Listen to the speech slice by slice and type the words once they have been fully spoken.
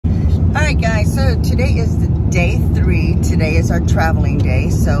So today is the day 3. Today is our traveling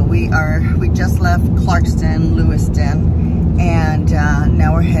day. So we just left Clarkston, Lewiston, and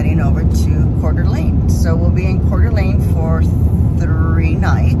now we're heading over to Coeur d'Alene. So we'll be in Coeur d'Alene for 3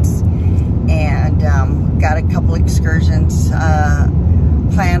 nights, and got a couple excursions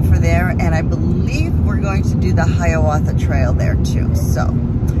planned for there, and I believe we're going to do the Hiawatha Trail there too. So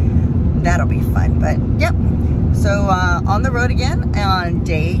that'll be fun. But yep. So on the road again on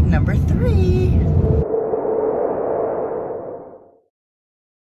day number 3.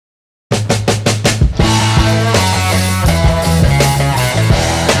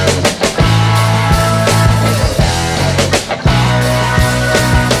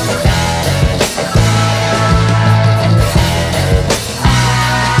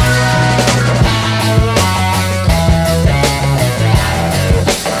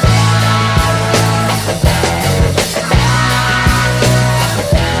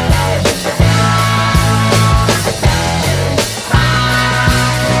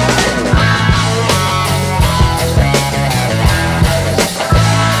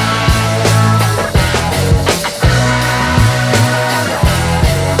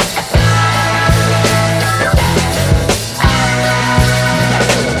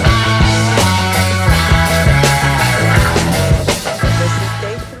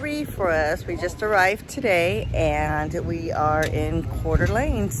 We just arrived today and we are in Coeur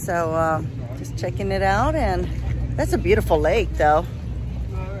d'Alene, so just checking it out. And that's a beautiful lake though,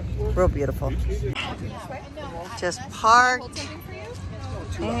 real beautiful. Just parked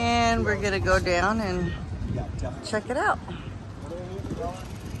and we're gonna go down and check it out.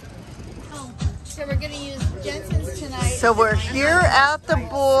 So we're gonna use Jensen's tonight. So we're here at the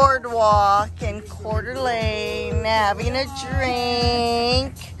boardwalk in Coeur d'Alene having a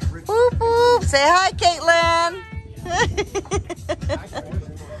drink. Boop, boop. Say hi, Caitlin.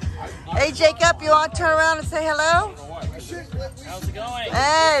 Hey, Jacob, you want to turn around and say hello? How's it going?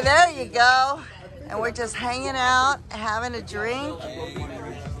 Hey, there you go. And we're just hanging out, having a drink,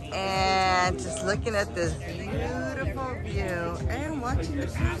 and just looking at this beautiful view and watching the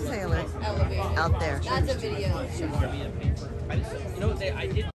parasailers out there. That's a video. You know what I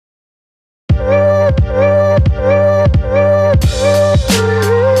did.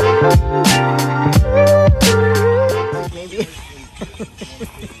 Maybe.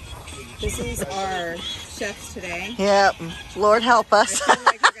 This is our chefs today. Yep. Lord help us. I feel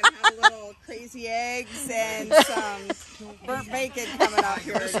like we're gonna have a little crazy eggs and some burnt bacon coming out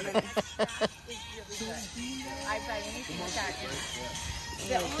here. I've got anything with that.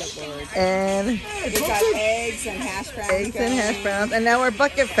 And We've got eggs and hash browns. eggs and hash browns, and now our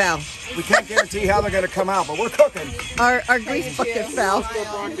bucket fell. We can't guarantee how they're going to come out, but we're cooking. Our grease bucket fell.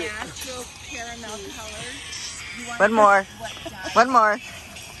 Natural caramel color. One more. One more.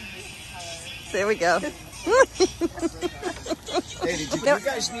 There we go. Hey, you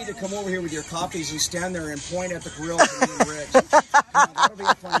guys need to come over here with your coffees and stand there and point at the grill for me and Rich. That'll be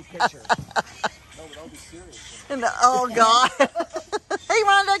a funny picture. No, but I'll be serious. Oh, God. Hey,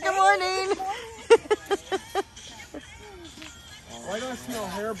 Rhonda, good morning. Why do I smell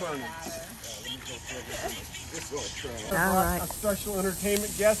hair burning? All right. A special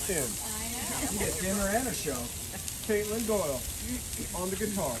entertainment guest in. You get dinner and a show. Caitlin Doyle on the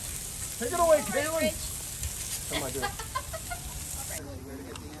guitar. Take it away, Caitlin. Come on, do it.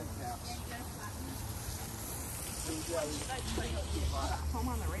 Home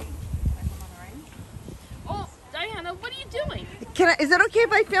on the range. Oh, Diana, what are you doing? Is it okay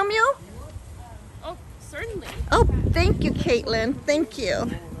if I film you? Oh, certainly. Oh, thank you, Caitlin. Thank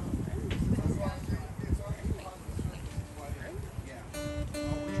you.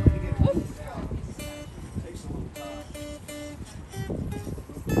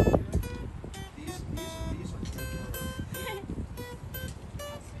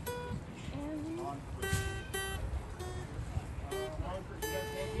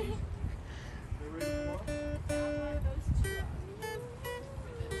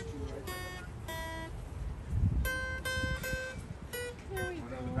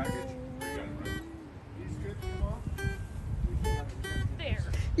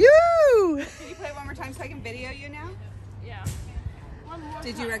 You! Can you play it one more time so I can video you now? Yeah. One more.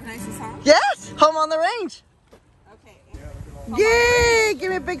 Did you recognize the song? Yes, Home on the Range. Okay. Yay! Give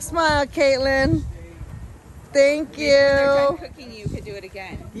me a big smile, Caitlin. Thank When they're done you. cooking, you could do it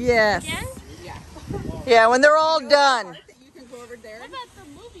again. Yes. Again? Yeah. Yeah, when they're all done. You can go over there. What about the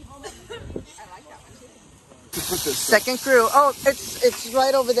movie Home on the Range? I like that one too. Second crew. Oh, it's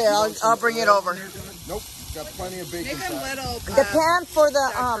right over there. I'll bring it over. Nope. Got plenty of bacon Make them fat. little. The pan for the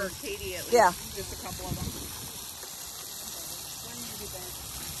for Katie at least. yeah. Just a couple of them.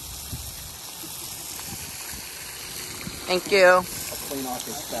 Thank you. I'll clean off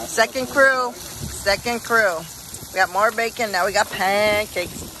his stuff. Second crew. Second crew. We got more bacon. Now we got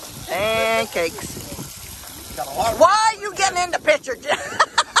pancakes. Pancakes. Got a lot of Why are you getting in the picture,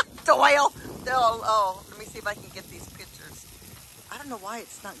 Doyle? Oh, let me see if I can get these pictures. I don't know why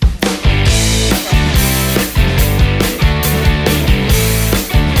it's not good.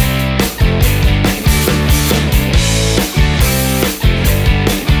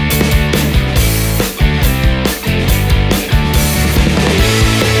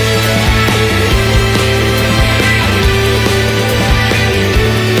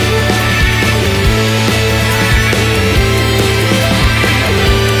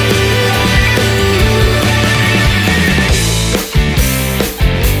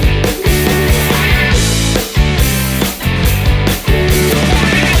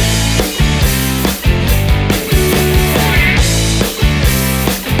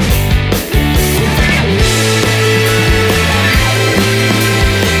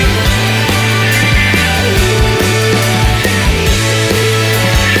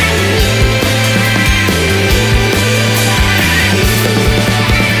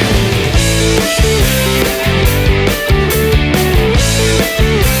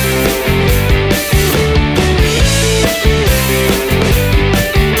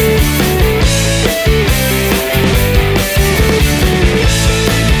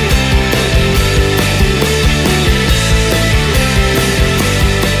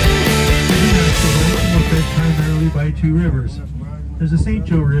 Two rivers. There's the St.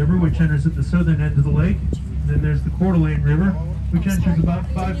 Joe River, which enters at the southern end of the lake. And then there's the Coeur d'Alene River, which enters about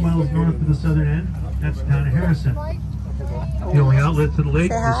 5 miles north of the southern end. That's the town of Harrison. The only outlet to the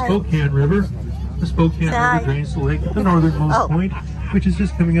lake is the Spokane River. The Spokane River drains the lake at the northernmost point, which is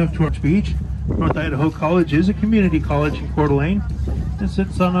just coming up towards beach. North Idaho College is a community college in Coeur d'Alene. It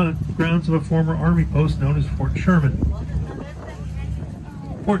sits on the grounds of a former Army post known as Fort Sherman.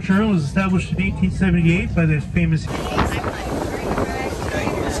 Fort Sherman was established in 1878 by the famous...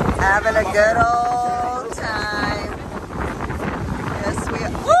 Having a good old time. Yes, we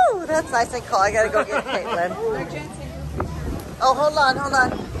are. Woo! That's nice and cold. I gotta go get Caitlin. Oh, hold on.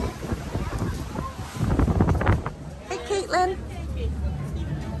 Hey, Caitlin.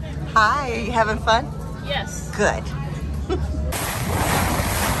 Hi, are you having fun? Yes. Good.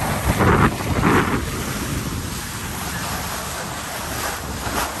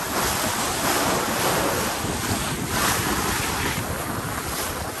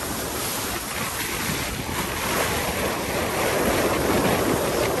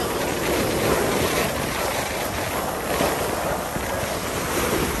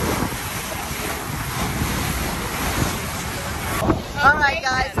 Alright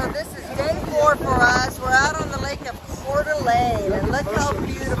guys, so this is day 4 for us. We're out on the lake of Coeur d'Alene, and look how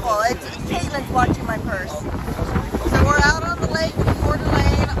beautiful. Caitlin's watching my purse. So we're out on the lake of Coeur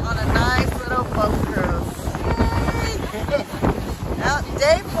d'Alene on a nice little boat cruise. Now,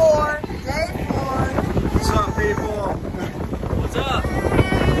 day 4. What's up, people? What's up?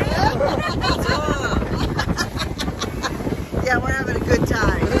 Yeah, we're having a good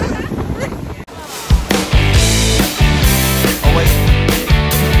time.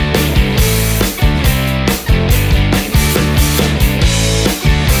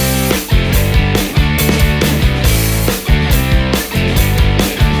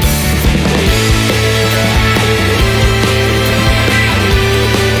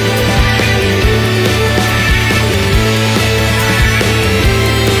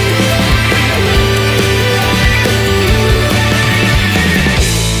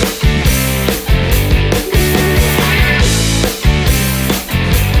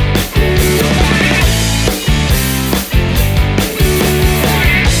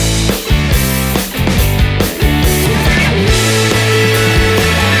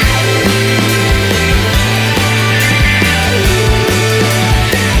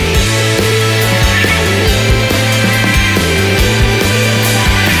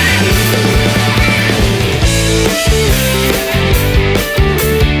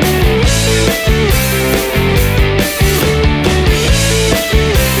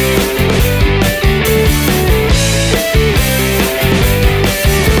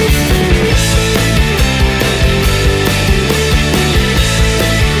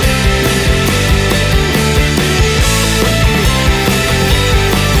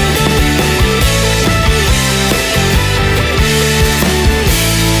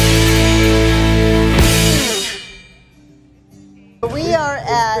 We are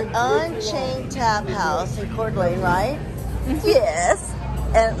at Unchained Tap House in Coeur d'Alene, right? Yes.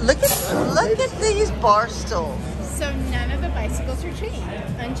 And look at these bar stools. So none of the bicycles are chained,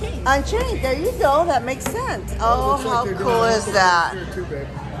 unchained. Unchained. There you go. That makes sense. Oh, how cool is that?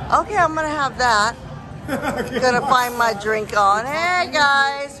 Okay, I'm gonna have that. Gonna find my drink on. Hey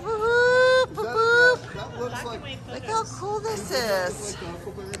guys! Woohoo! Woohoo! That looks like Look how cool this is.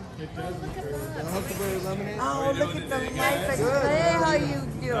 Huckleberry lemonade. Oh, look at the lights. Hey, how you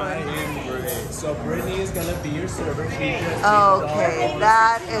doing? So Brittany is gonna be your server. She just Okay,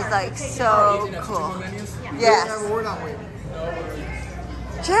 that is like so cool. Yes. We're not waiting.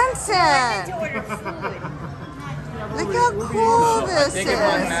 Jensen! Look how cool this thinking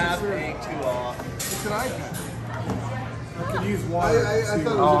my is. math ain't too off. It's an iPad. I can use water. I thought it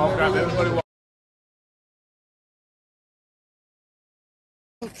was Grab everybody.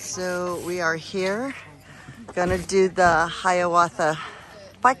 So we are here, gonna do the Hiawatha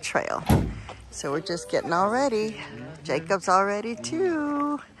bike trail. So we're just getting all ready. Jacob's all ready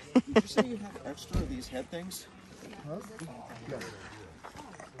too. Did you say you have extra of these head things?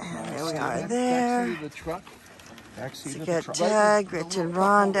 And there we are there. Backseat of the truck. Backseat We of the got truck. Doug, Rich and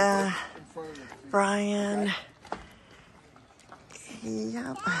Rhonda, Brian.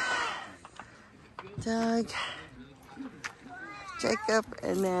 Yep. Doug, Jacob,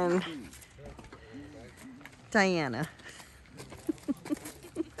 and then Diana.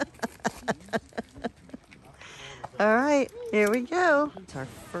 All right, here we go. It's our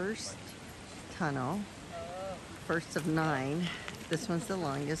first tunnel, first of 9. This one's the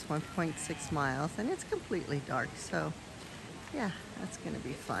longest, 1.6 miles, and it's completely dark, so yeah, that's gonna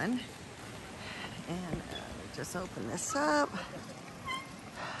be fun. And just open this up.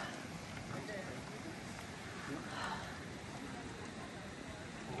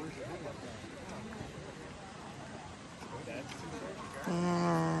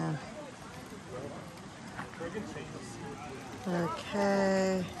 And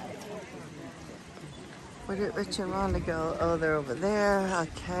okay. Where did Rich and Rhonda go? Oh, they're over there.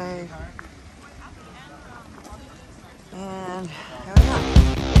 Okay. And here we go.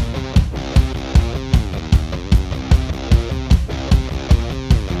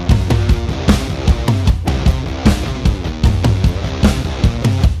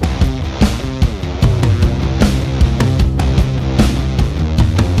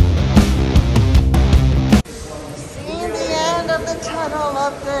 Seeing the end of the tunnel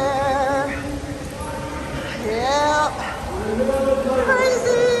up there. Yep.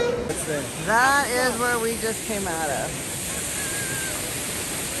 Crazy. That is where we just came out of.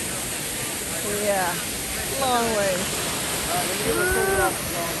 Yeah. Long way.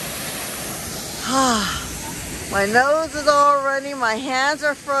 My nose is all running. My hands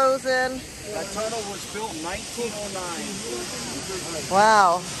are frozen. That tunnel was built in 1909.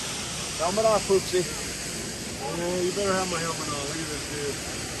 Wow. Helmet on, Poopsie. Oh, you better have my helmet on. Look at this dude.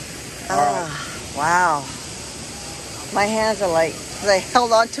 Wow. My hands are like, because I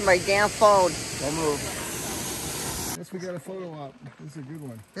held on to my damn phone. Don't move. Guess we got a photo op. This is a good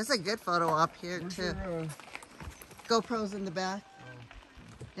one. There's a good photo op here Where's too. your, GoPro's in the back.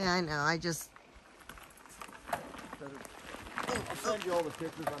 Yeah, I know. I just. I'll send you all the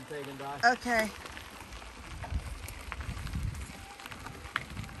pictures I'm taking, Doc. Okay.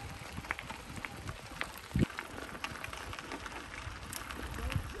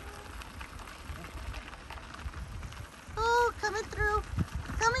 Oh, coming through.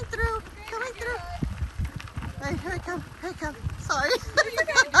 Coming through. Coming through. Hey, here I come. Here I come. Sorry.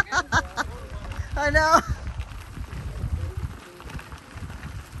 I know.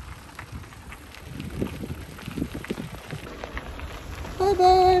 Hi,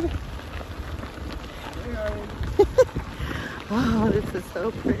 babe. Wow, this is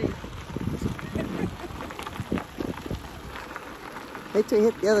so pretty. Wait till you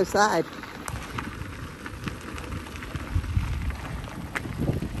hit the other side.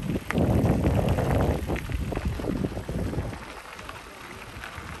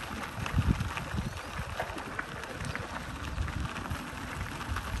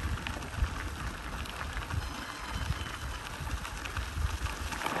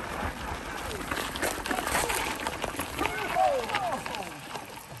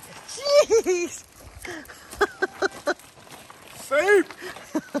 Jeez. Safe!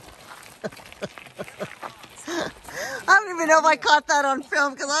 I don't even know if I caught that on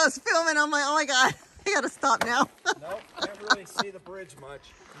film because I was filming. I'm like, oh my God, I gotta stop now. Nope, can't really see the bridge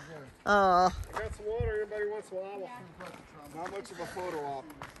much. Oh. I got some water everybody once in a while. Not much of a photo op.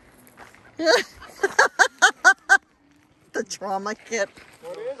 The trauma kit.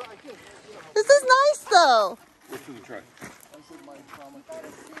 What is? This is nice though. What's in the truck?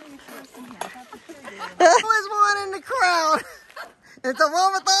 There was one in the crowd. It's the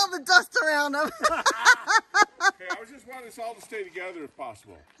one with all the dust around him. Hey, I was just wanting us all to stay together if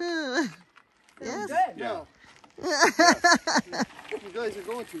possible. Yes. Yeah. You guys are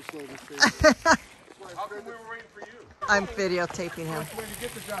going too slow this day. How come we were waiting for you? I'm videotaping him.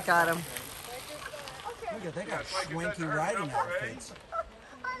 Got him. Look at they got swanky riding outfits.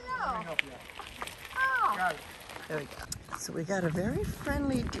 There we go. So we got a very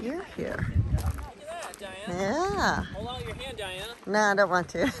friendly deer here. Look at that, Diana. Yeah. Hold out your hand, Diana. No, I don't want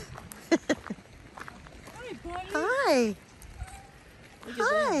to. Hi, buddy. Hi. Look at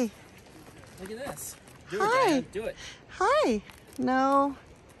Hi. this. Look at this. Do it, Hi. Diana. Do it. Hi. No.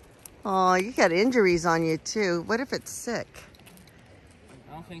 Oh, you got injuries on you too. What if it's sick?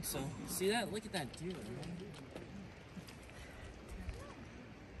 I don't think so. See that? Look at that deer.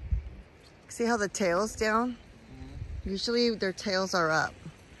 See how the tail's down? Usually their tails are up.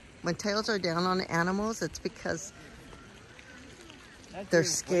 When tails are down on animals, it's because That they're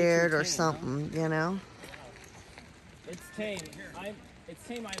deer's way too scared or tame, something, you know? Huh? It's tame. It's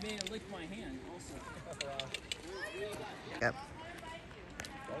tame. I made it lick my hand also. Yep.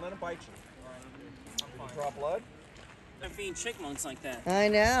 Don't let him bite you. Did you draw blood? They're feeding chipmunks like that. I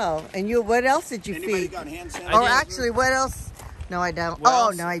know. And you, what else did you Anybody feed? got hand sanitizer? Oh, actually, what else? No, I don't. Well, Oh,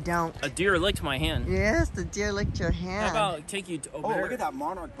 no, I don't. A deer licked my hand. Yes, the deer licked your hand. How about take you over Oh, there? look at that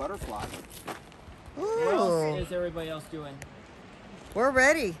monarch butterfly. What else Ooh, is everybody else doing? we're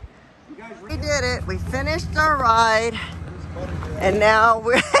ready. You guys We did it. We finished our ride. And now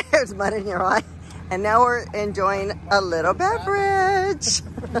we're, there's mud in your eye. And now we're enjoying a little beverage.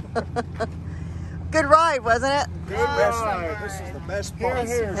 Good ride, wasn't it? Good best ride. This is the best part.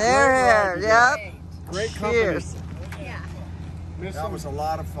 Here, yep. Great company. Cheers. Miss, That was a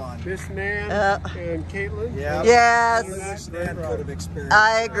lot of fun. Miss Nan and Caitlin. Yeah. Yes, That could have experienced.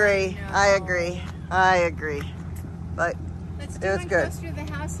 I agree. I agree. I agree. But Let's It do was one good. closer to the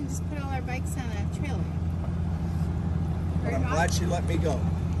house and just put all our bikes on a trailer. But I'm glad she let me go.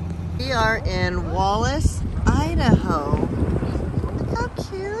 we are in Wallace, Idaho. Look how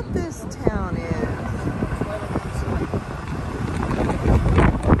cute this town is.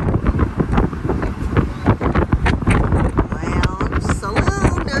 Lounge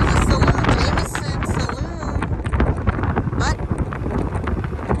Saloon. There's a saloon. Jameson Saloon. What?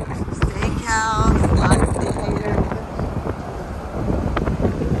 Steakhouse. Live theater.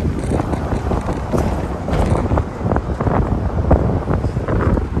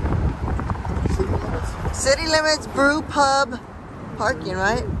 City Limits Brew Pub parking,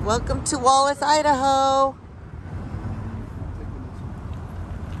 right? Welcome to Wallace, Idaho.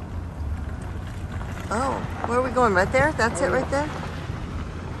 Oh, where are we going? Right there? That's it right there?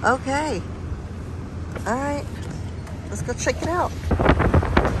 Okay. All right. Let's go check it out. Oh,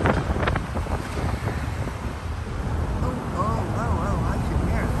 I can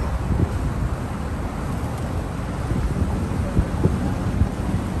hear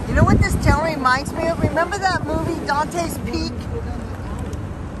it. You know what this town reminds me of? Remember that movie, Dante's Peak?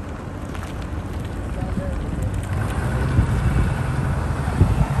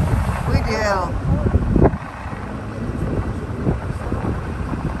 We do.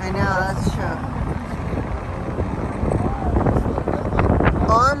 I know, that's true.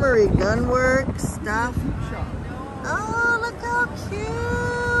 Armory, gunwork, stuff. Oh, look how cute.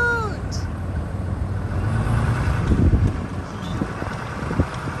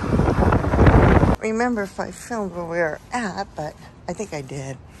 Remember if I filmed where we were at, but I think I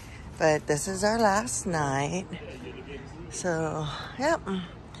did. But this is our last night. So, yep.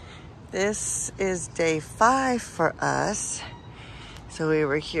 This is day 5 for us. So we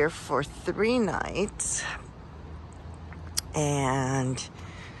were here for 3 nights. And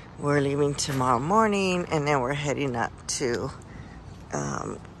we're leaving tomorrow morning, and then we're heading up to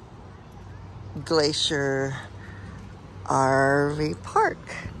Glacier RV Park.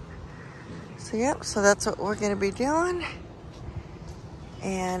 So yep, so that's what we're gonna be doing.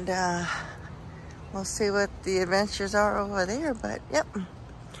 And we'll see what the adventures are over there, but yep.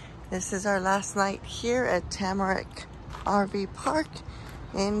 This is our last night here at Tamarack RV Park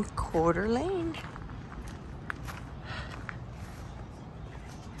in Coeur Lane.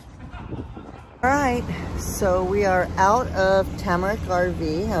 All right, so we are out of Tamarack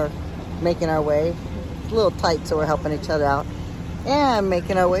RV, or making our way. It's a little tight, so we're helping each other out. And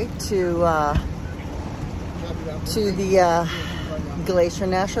making our way to the Glacier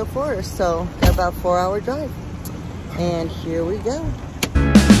National Forest. So got about a 4-hour drive. And here we go.